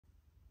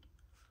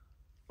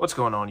What's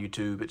going on,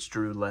 YouTube? It's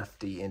Drew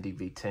Lefty Indy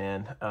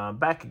V10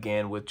 back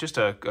again with just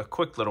a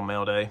quick little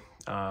mail day.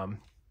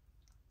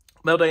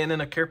 Mailday and then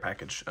a care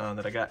package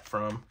that I got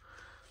from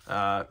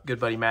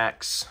good buddy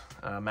Max,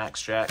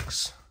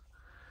 MaxaJackson.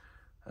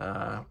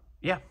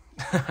 Yeah,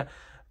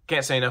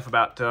 can't say enough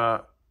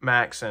about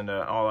Max and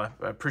all I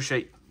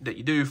appreciate that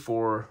you do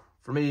for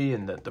me,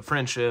 and the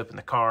friendship and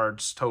the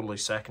cards, totally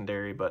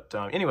secondary. But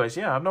anyways,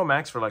 yeah, I've known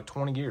Max for like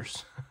 20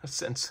 years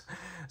since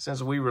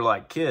we were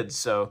like kids.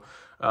 So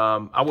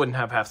I wouldn't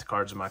have half the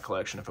cards in my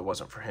collection if it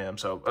wasn't for him.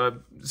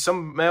 So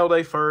some mail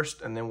day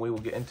first, and then we will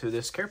get into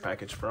this care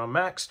package from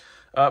Max.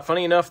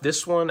 Funny enough,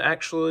 this one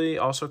actually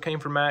also came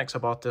from Max. I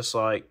bought this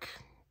like,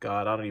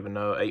 God, I don't even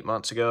know, 8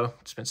 months ago.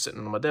 It's been sitting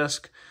on my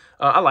desk.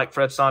 I like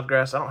Fred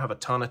Snodgrass. I don't have a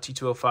ton of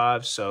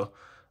T205s, so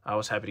I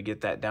was happy to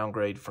get that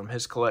downgrade from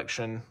his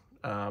collection.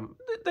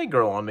 They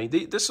grow on me.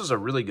 This is a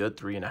really good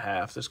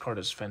 3.5. This card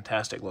is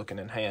fantastic looking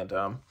in hand.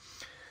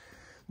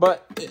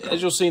 But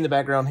as you'll see in the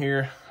background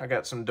here, I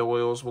got some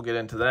Doyles. We'll get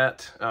into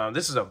that.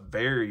 This is a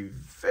very,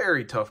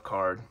 very tough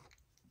card.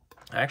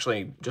 I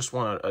actually just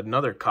won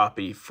another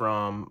copy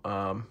from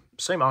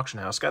same auction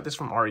house. Got this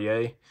from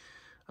REA.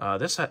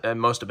 This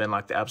must have been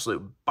like the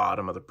absolute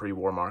bottom of the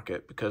pre-war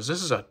market, because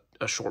this is a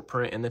short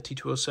print in the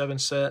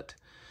T207 set.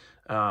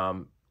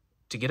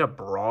 To get a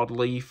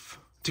broadleaf,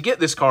 to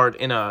get this card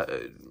in a,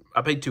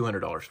 I paid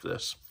 $200 for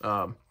this.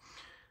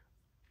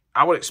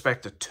 I would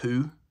expect a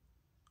 2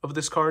 of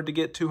this card to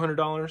get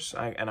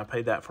 $200, and I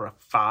paid that for a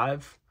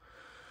 5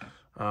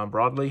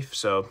 broadleaf.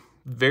 So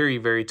very,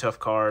 very tough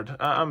card.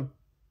 I'm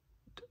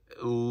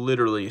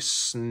literally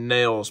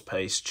snail's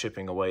pace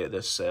chipping away at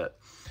this set,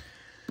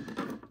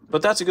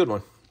 but that's a good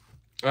one.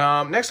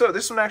 Next up,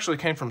 this one actually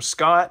came from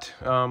Scott.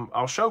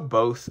 I'll show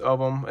both of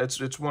them.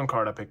 It's one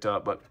card I picked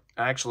up, but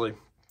actually,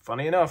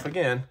 funny enough,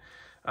 again,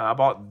 I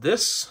bought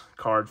this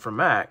card from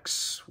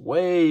Max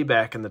way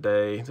back in the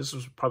day. This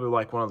was probably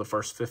like one of the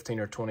first 15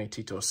 or 20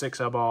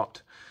 T206 I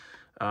bought.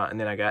 And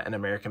then I got an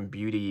American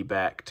Beauty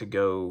back to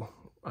go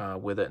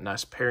with it.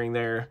 Nice pairing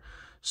there.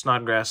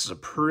 Snodgrass is a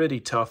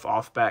pretty tough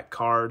off-back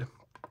card.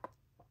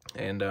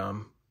 And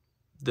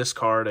this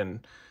card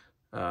and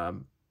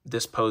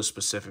this pose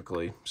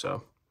specifically.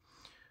 So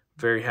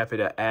very happy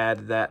to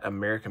add that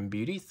American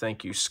Beauty.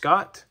 Thank you,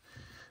 Scott.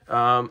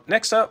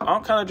 Next up,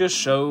 I'll kind of just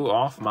show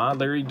off my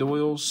Larry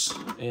Doyles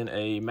in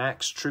a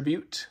Max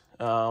tribute.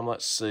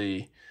 Let's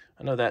see.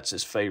 I know that's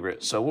his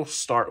favorite. So we'll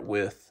start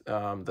with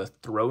the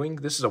throwing.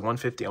 This is a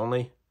 150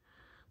 only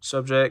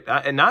subject.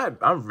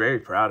 I'm very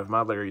proud of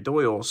my Larry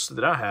Doyles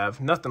that I have.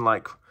 Nothing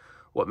like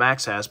what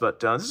Max has, but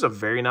this is a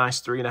very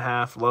nice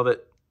 3.5. Love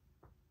it.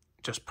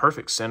 Just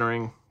perfect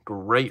centering.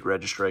 Great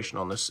registration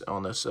on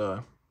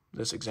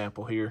this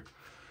example here.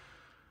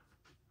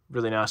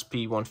 Really nice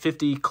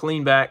P150,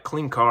 clean back,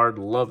 clean card.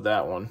 Love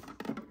that one.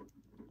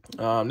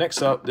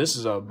 Next up, this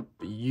is a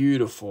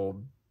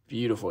beautiful,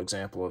 beautiful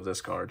example of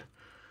this card.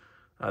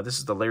 This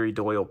is the Larry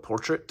Doyle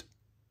portrait.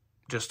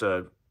 Just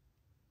a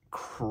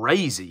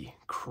crazy,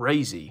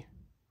 crazy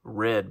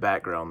red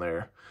background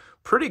there.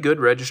 Pretty good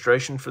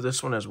registration for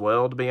this one as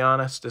well, to be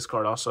honest. This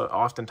card also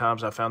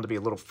oftentimes I found to be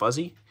a little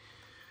fuzzy.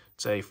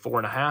 It's a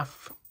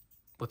 4.5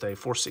 with a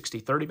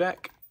 460/30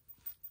 back.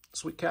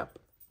 Sweet cap.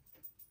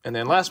 And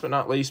then last but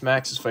not least,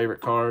 Max's favorite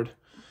card.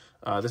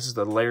 This is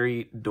the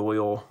Larry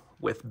Doyle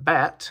with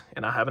bat,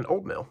 and I have an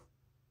Old Mill.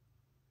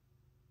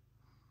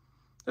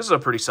 This is a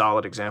pretty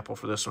solid example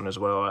for this one as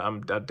well. I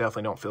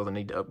definitely don't feel the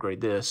need to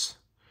upgrade this.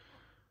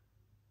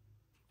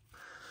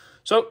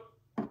 So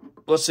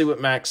let's see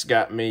what Max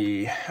got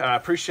me. I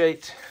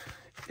appreciate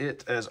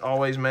it as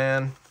always,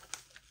 man.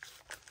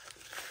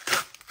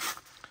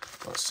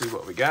 Let's see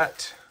what we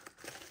got.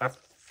 I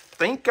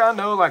think I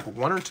know like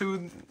one or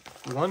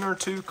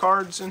two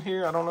cards in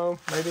here. I don't know,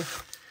 maybe.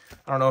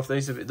 I don't know if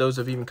those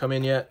have even come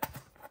in yet.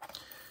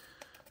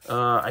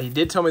 He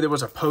did tell me there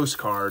was a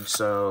postcard,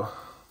 so,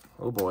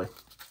 oh boy.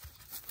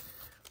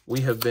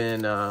 We have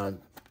been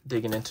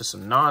digging into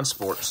some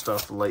non-sport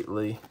stuff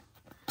lately.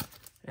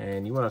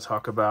 And you want to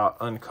talk about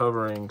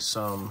uncovering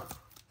some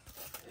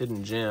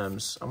hidden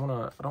gems. I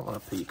don't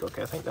want to peek.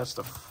 Okay, I think that's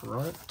the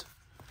front.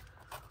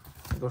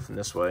 I'll go from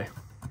this way.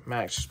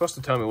 Max, you're supposed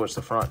to tell me which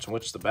the front and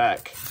which the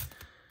back,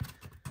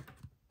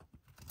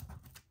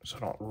 so I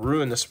don't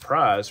ruin the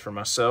surprise for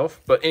myself.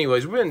 But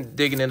anyways, we've been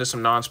digging into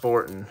some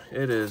non-sport, and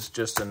it is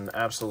just an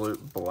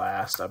absolute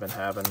blast I've been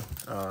having.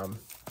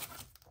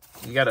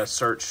 You got to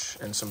search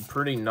in some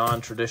pretty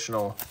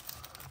non-traditional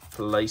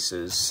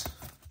places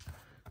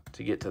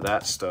to get to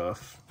that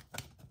stuff.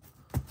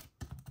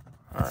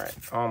 All right,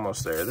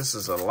 almost there. This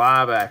is a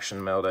live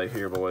action mail day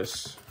here,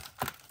 boys.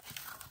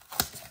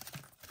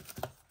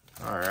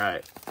 All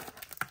right.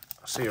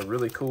 I see a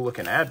really cool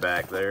looking ad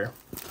back there.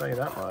 I'll tell you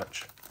that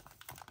much.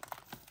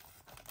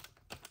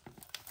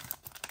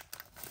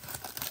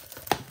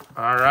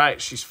 All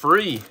right, she's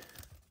free.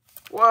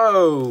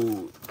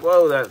 Whoa.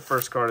 Whoa, that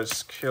first card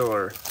is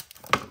killer.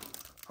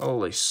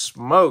 Holy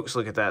smokes,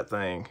 look at that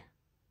thing.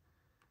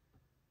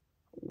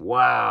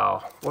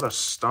 Wow, what a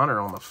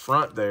stunner on the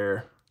front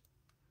there.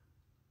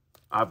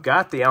 I've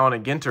got the Allen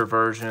and Ginter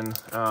version,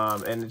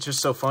 and it's just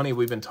so funny.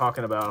 We've been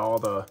talking about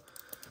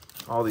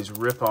all these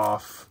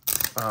rip-off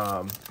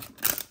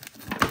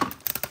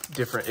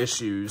different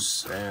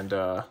issues, and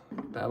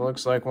that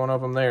looks like one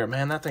of them there.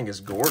 Man, that thing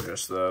is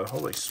gorgeous, though.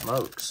 Holy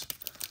smokes.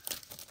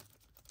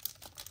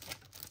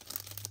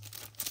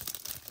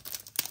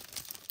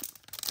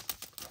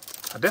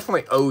 I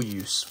definitely owe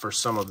use for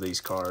some of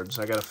these cards.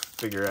 I got to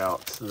figure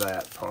out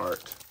that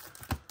part.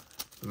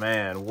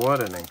 Man,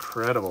 what an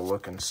incredible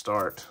looking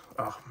start.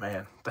 Oh,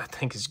 man, that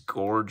thing is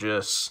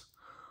gorgeous.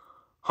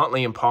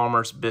 Huntley and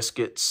Palmer's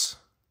Biscuits.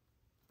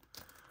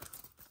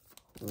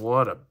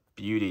 What a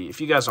beauty. If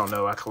you guys don't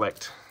know, I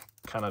collect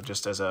kind of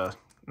just as a,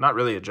 not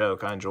really a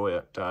joke, I enjoy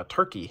it,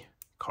 turkey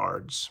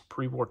cards,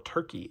 pre-war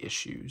turkey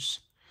issues.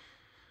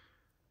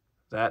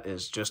 That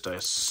is just a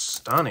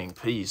stunning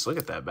piece. Look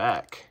at that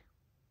back.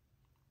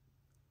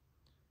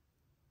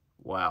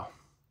 Wow.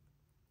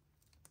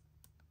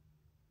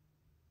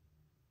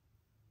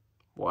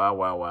 Wow,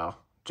 wow, wow.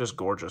 Just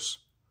gorgeous.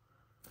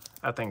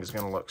 That thing is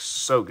going to look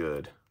so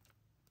good.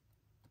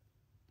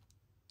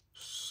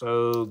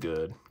 So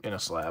good in a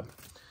slab.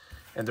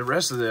 And the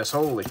rest of this,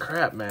 holy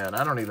crap, man.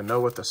 I don't even know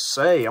what to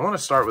say. I want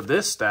to start with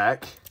this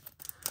stack.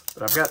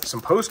 But I've got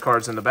some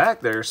postcards in the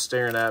back there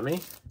staring at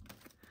me.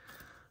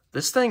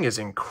 This thing is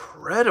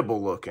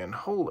incredible looking.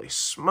 Holy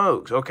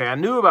smokes. Okay, I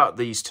knew about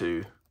these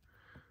two.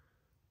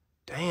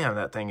 Damn,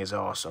 that thing is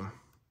awesome.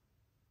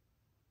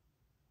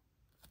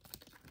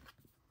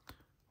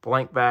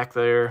 Blank back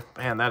there.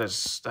 Man, that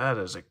is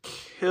a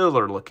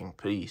killer looking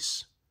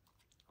piece.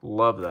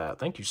 Love that.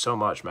 Thank you so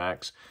much,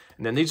 Max.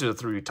 And then these are the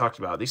three we talked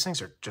about. These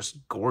things are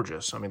just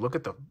gorgeous. I mean, look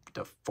at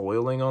the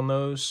foiling on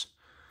those.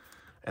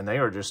 And they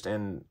are just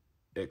in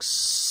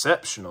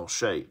exceptional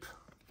shape.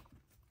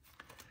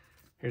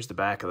 Here's the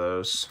back of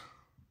those.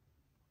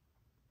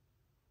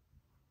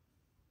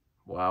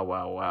 Wow,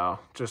 wow, wow.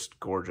 Just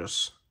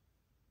gorgeous.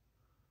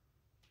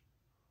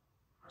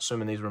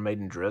 Assuming these were made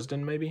in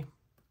Dresden, maybe?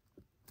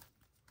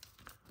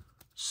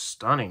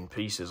 Stunning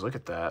pieces. Look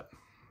at that.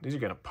 These are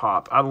going to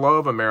pop. I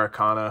love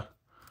Americana.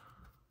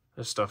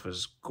 This stuff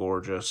is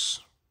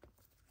gorgeous.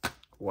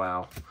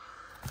 Wow.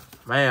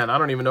 Man, I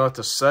don't even know what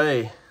to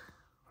say.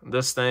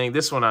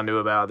 This one I knew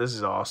about. This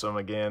is awesome.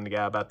 Again, the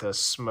guy about to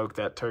smoke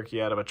that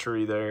turkey out of a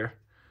tree there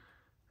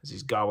as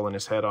he's gobbling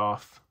his head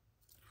off.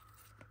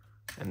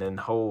 And then,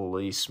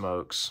 holy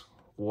smokes.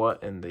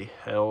 What in the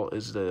hell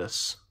is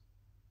this?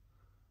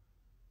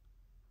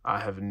 I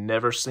have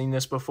never seen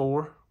this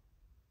before.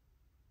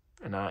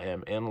 And I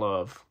am in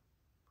love.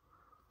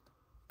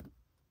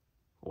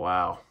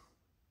 Wow.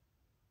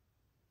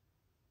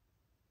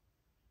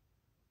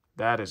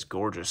 That is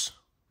gorgeous.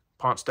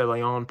 Ponce de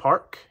Leon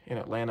Park in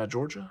Atlanta,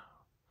 Georgia.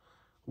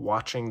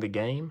 Watching the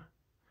game.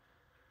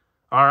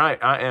 All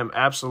right, I am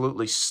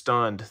absolutely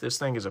stunned. This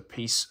thing is a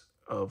piece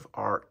of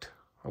art.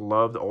 I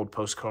love the old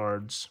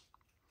postcards.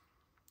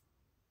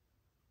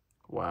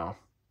 Wow.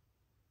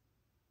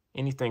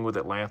 Anything with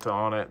Atlanta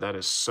on it, that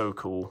is so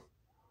cool.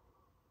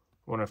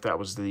 Wonder if that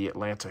was the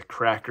Atlanta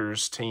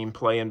Crackers team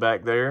playing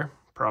back there.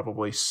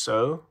 Probably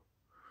so.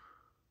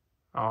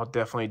 I'll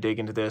definitely dig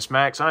into this.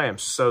 Max, I am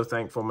so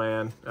thankful,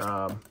 man,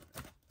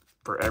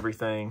 for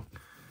everything.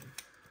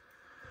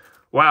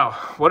 Wow,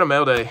 what a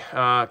mail day.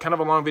 Kind of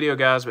a long video,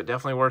 guys, but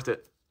definitely worth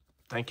it.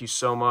 Thank you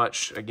so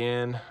much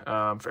again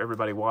for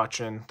everybody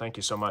watching. Thank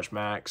you so much,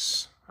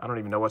 Max. I don't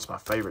even know what's my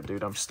favorite,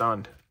 dude. I'm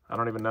stunned. I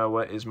don't even know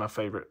what is my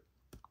favorite.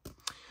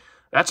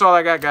 That's all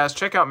I got, guys.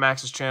 Check out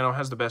Max's channel.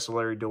 Has the best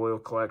Larry Doyle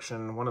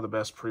collection. One of the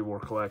best pre-war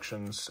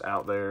collections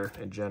out there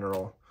in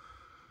general.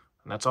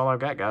 And that's all I've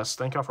got, guys.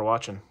 Thank y'all for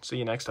watching. See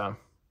you next time.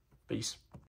 Peace.